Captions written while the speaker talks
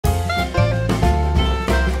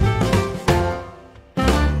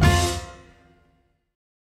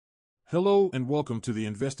Hello and welcome to the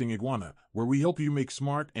Investing Iguana, where we help you make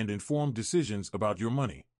smart and informed decisions about your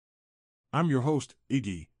money. I'm your host,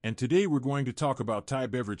 Iggy, and today we're going to talk about Thai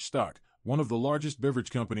Beverage Stock, one of the largest beverage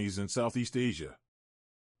companies in Southeast Asia.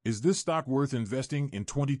 Is this stock worth investing in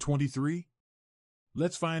 2023?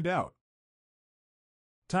 Let's find out.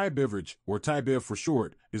 Thai Beverage, or ThaiBev for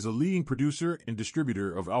short, is a leading producer and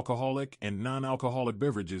distributor of alcoholic and non-alcoholic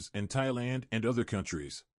beverages in Thailand and other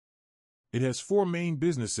countries. It has four main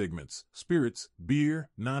business segments: spirits, beer,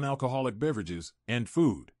 non-alcoholic beverages, and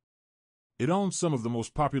food. It owns some of the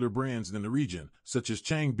most popular brands in the region, such as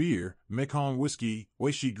Chang beer, Mekhong Whisky,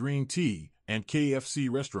 Oishi green tea, and KFC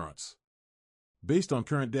restaurants. Based on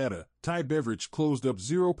current data, Thai Beverage closed up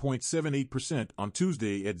 0.78% on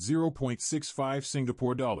Tuesday at 0.65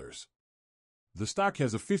 Singapore dollars. The stock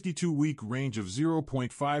has a 52-week range of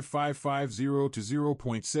 0.5550 to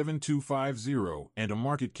 0.7250 and a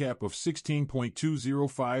market cap of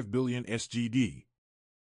 16.205 billion SGD.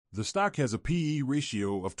 The stock has a PE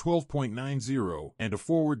ratio of 12.90 and a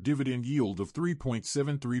forward dividend yield of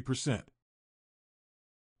 3.73%.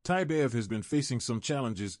 ThaiBev has been facing some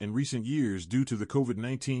challenges in recent years due to the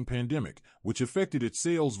COVID-19 pandemic, which affected its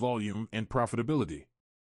sales volume and profitability.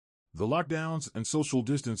 The lockdowns and social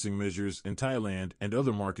distancing measures in Thailand and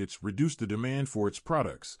other markets reduced the demand for its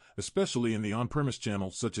products, especially in the on-premise channel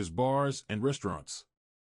such as bars and restaurants.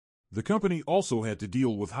 The company also had to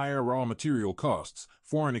deal with higher raw material costs,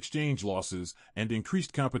 foreign exchange losses, and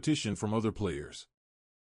increased competition from other players.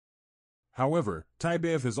 However,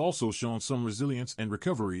 ThaiBev has also shown some resilience and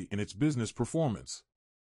recovery in its business performance.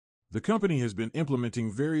 The company has been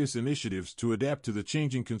implementing various initiatives to adapt to the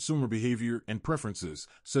changing consumer behavior and preferences,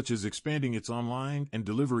 such as expanding its online and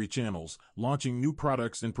delivery channels, launching new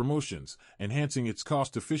products and promotions, enhancing its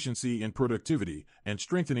cost efficiency and productivity, and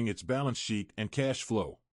strengthening its balance sheet and cash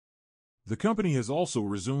flow. The company has also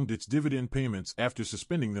resumed its dividend payments after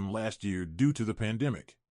suspending them last year due to the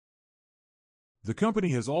pandemic. The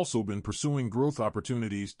company has also been pursuing growth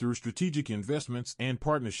opportunities through strategic investments and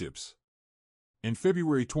partnerships. In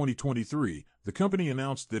February 2023, the company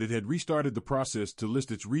announced that it had restarted the process to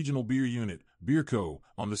list its regional beer unit, BeerCo,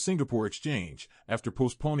 on the Singapore Exchange, after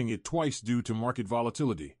postponing it twice due to market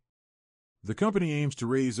volatility. The company aims to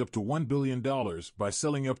raise up to $1 billion by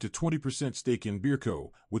selling up to 20% stake in BeerCo,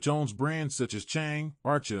 which owns brands such as Chang,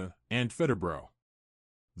 Archa, and Federbrau.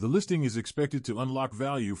 The listing is expected to unlock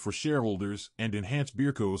value for shareholders and enhance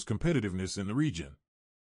BeerCo's competitiveness in the region.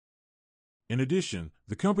 In addition,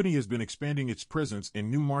 the company has been expanding its presence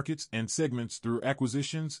in new markets and segments through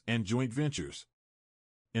acquisitions and joint ventures.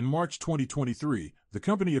 In March 2023, the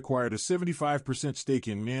company acquired a 75% stake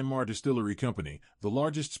in Myanmar Distillery Company, the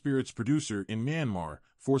largest spirits producer in Myanmar,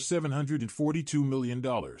 for $742 million.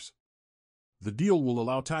 The deal will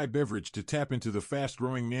allow Thai Beverage to tap into the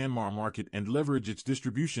fast-growing Myanmar market and leverage its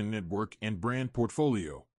distribution network and brand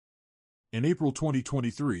portfolio. In April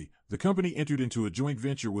 2023, the company entered into a joint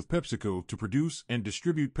venture with PepsiCo to produce and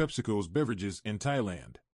distribute PepsiCo's beverages in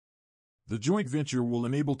Thailand. The joint venture will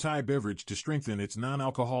enable Thai Beverage to strengthen its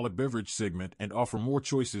non-alcoholic beverage segment and offer more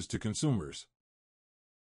choices to consumers.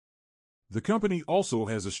 The company also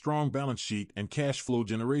has a strong balance sheet and cash flow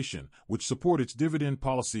generation, which support its dividend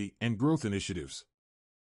policy and growth initiatives.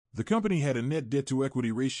 The company had a net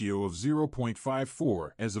debt-to-equity ratio of 0.54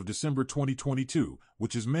 as of December 2022,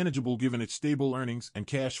 which is manageable given its stable earnings and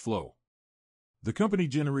cash flow. The company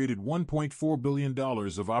generated $1.4 billion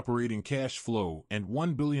of operating cash flow and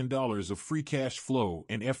 $1 billion of free cash flow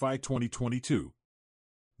in FY 2022.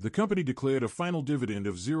 The company declared a final dividend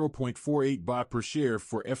of 0.48 baht per share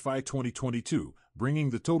for FY 2022, bringing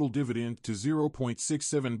the total dividend to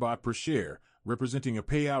 0.67 baht per share, representing a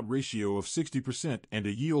payout ratio of 60% and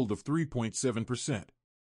a yield of 3.7%.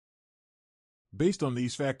 Based on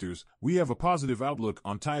these factors, we have a positive outlook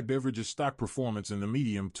on Thai Beverage's stock performance in the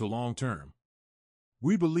medium to long term.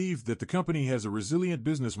 We believe that the company has a resilient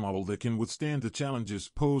business model that can withstand the challenges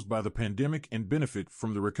posed by the pandemic and benefit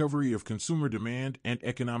from the recovery of consumer demand and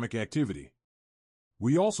economic activity.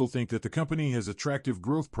 We also think that the company has attractive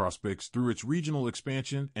growth prospects through its regional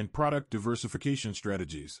expansion and product diversification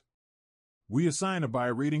strategies. We assign a buy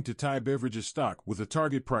rating to Thai Beverage's stock with a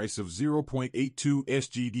target price of 0.82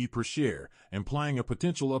 SGD per share, implying a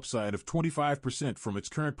potential upside of 25% from its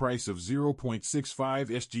current price of 0.65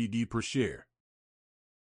 SGD per share.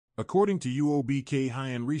 According to UOB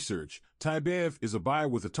High-End Research, ThaiBev is a buy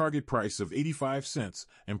with a target price of 85 cents,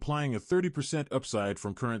 implying a 30% upside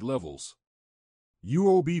from current levels.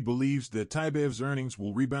 UOB believes that ThaiBev's earnings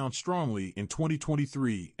will rebound strongly in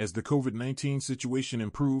 2023 as the COVID-19 situation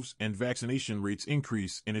improves and vaccination rates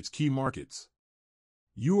increase in its key markets.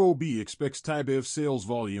 UOB expects ThaiBev sales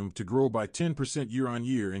volume to grow by 10%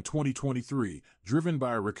 year-on-year in 2023, driven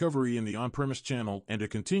by a recovery in the on-premise channel and a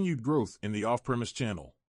continued growth in the off-premise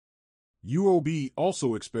channel. UOB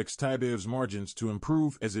also expects ThaiBev's margins to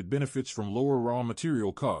improve as it benefits from lower raw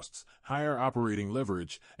material costs, higher operating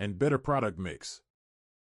leverage, and better product mix.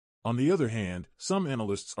 On the other hand, some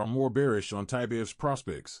analysts are more bearish on ThaiBev's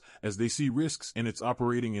prospects, as they see risks in its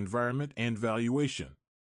operating environment and valuation.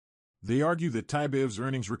 They argue that ThaiBev's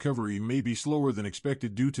earnings recovery may be slower than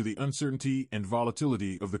expected due to the uncertainty and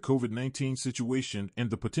volatility of the COVID-19 situation and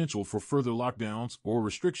the potential for further lockdowns or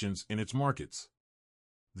restrictions in its markets.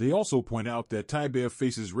 They also point out that ThaiBev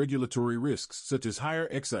faces regulatory risks such as higher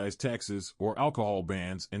excise taxes or alcohol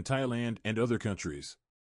bans in Thailand and other countries.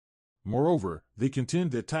 Moreover, they contend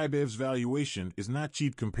that ThaiBev's valuation is not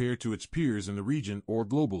cheap compared to its peers in the region or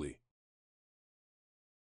globally.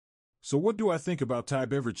 So what do I think about Thai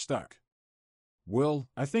Beverage Stock? Well,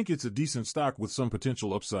 I think it's a decent stock with some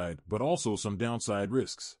potential upside, but also some downside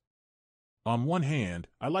risks. On one hand,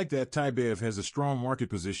 I like that ThaiBev has a strong market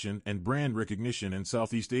position and brand recognition in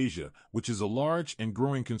Southeast Asia, which is a large and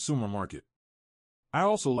growing consumer market. I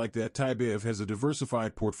also like that ThaiBev has a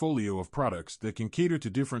diversified portfolio of products that can cater to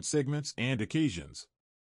different segments and occasions.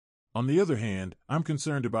 On the other hand, I'm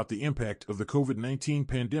concerned about the impact of the COVID-19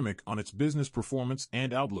 pandemic on its business performance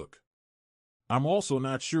and outlook. I'm also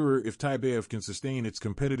not sure if ThaiBev can sustain its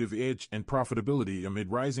competitive edge and profitability amid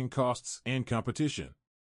rising costs and competition.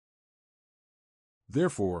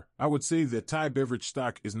 Therefore, I would say that Thai Beverage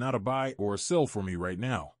Stock is not a buy or a sell for me right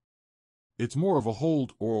now. It's more of a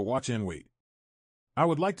hold or a watch and wait. I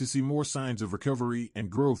would like to see more signs of recovery and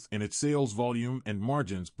growth in its sales volume and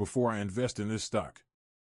margins before I invest in this stock.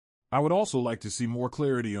 I would also like to see more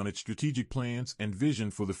clarity on its strategic plans and vision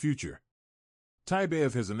for the future.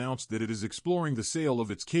 ThaiBev has announced that it is exploring the sale of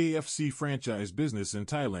its KFC franchise business in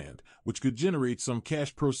Thailand, which could generate some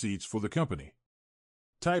cash proceeds for the company.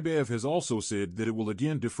 ThaiBev has also said that it will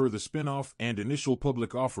again defer the spin-off and initial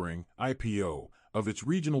public offering, IPO, of its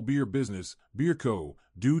regional beer business, Beer Co.,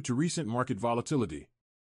 due to recent market volatility.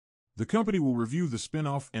 The company will review the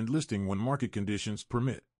spin-off and listing when market conditions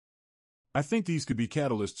permit. I think these could be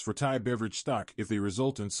catalysts for Thai Beverage Stock if they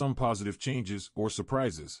result in some positive changes or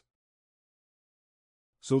surprises.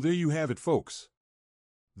 So there you have it, folks.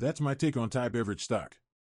 That's my take on Thai Beverage Stock.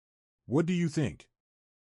 What do you think?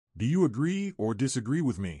 Do you agree or disagree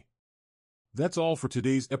with me? That's all for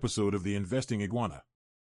today's episode of the Investing Iguana.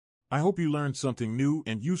 I hope you learned something new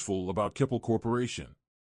and useful about Keppel Corporation.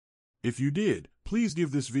 If you did, please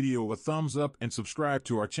give this video a thumbs up and subscribe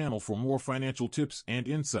to our channel for more financial tips and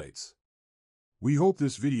insights. We hope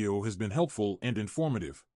this video has been helpful and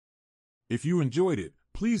informative. If you enjoyed it,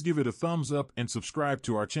 please give it a thumbs up and subscribe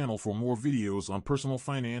to our channel for more videos on personal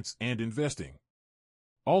finance and investing.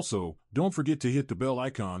 Also, don't forget to hit the bell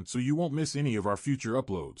icon so you won't miss any of our future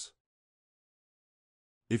uploads.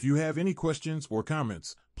 If you have any questions or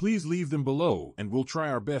comments, please leave them below and we'll try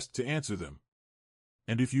our best to answer them.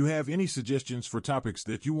 And if you have any suggestions for topics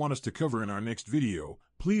that you want us to cover in our next video,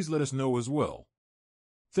 please let us know as well.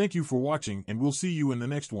 Thank you for watching and we'll see you in the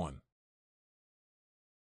next one.